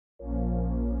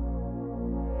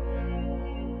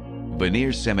veneer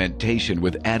cementation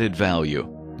with added value.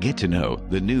 Get to know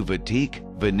the new Vitique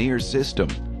veneer system,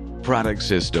 product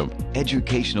system,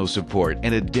 educational support,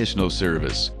 and additional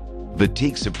service.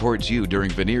 Vitique supports you during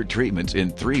veneer treatments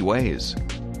in 3 ways.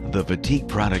 The Vitique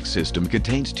product system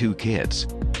contains 2 kits.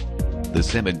 The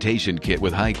cementation kit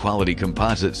with high-quality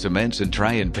composite cements and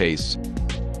try-in pastes,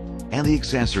 and the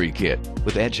accessory kit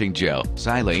with etching gel,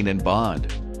 silane, and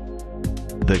bond.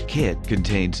 The kit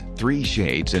contains 3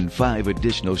 shades and 5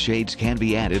 additional shades can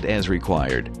be added as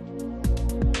required.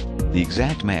 The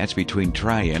exact match between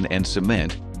try-in and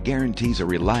cement guarantees a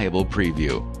reliable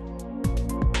preview.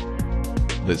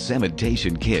 The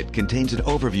cementation kit contains an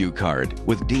overview card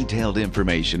with detailed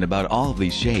information about all of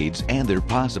these shades and their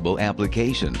possible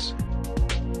applications.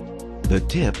 The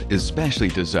tip is specially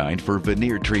designed for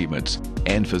veneer treatments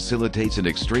and facilitates an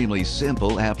extremely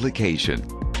simple application.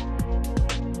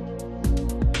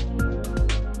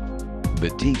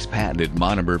 Vitique's patented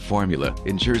monomer formula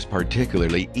ensures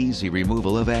particularly easy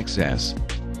removal of excess.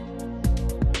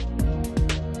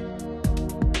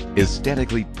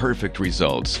 Aesthetically perfect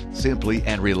results, simply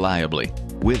and reliably,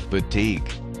 with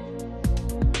Vitique.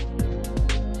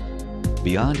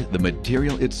 Beyond the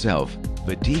material itself,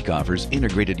 Vitique offers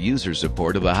integrated user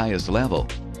support of the highest level.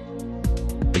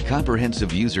 The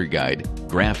comprehensive user guide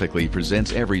graphically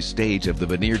presents every stage of the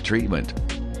veneer treatment.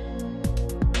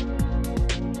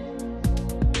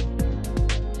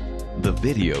 The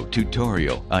video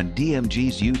tutorial on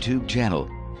DMG's YouTube channel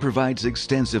provides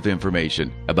extensive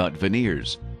information about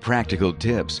veneers, practical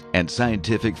tips, and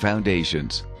scientific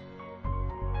foundations.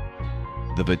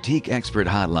 The Vitique Expert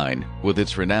Hotline, with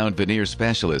its renowned veneer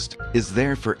specialist, is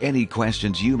there for any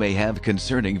questions you may have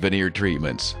concerning veneer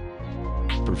treatments.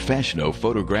 Professional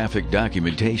photographic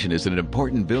documentation is an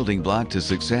important building block to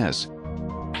success.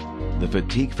 The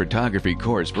Vitique photography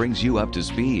course brings you up to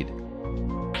speed.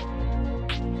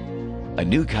 A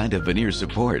new kind of veneer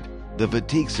support, the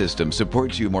Vitique system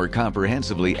supports you more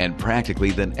comprehensively and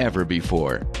practically than ever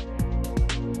before.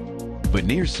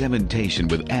 Veneer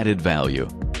cementation with added value.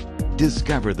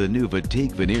 Discover the new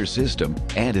Vitique veneer system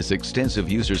and its extensive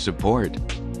user support.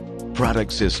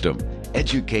 Product system,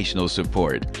 educational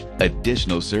support,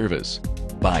 additional service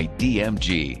by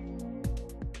DMG.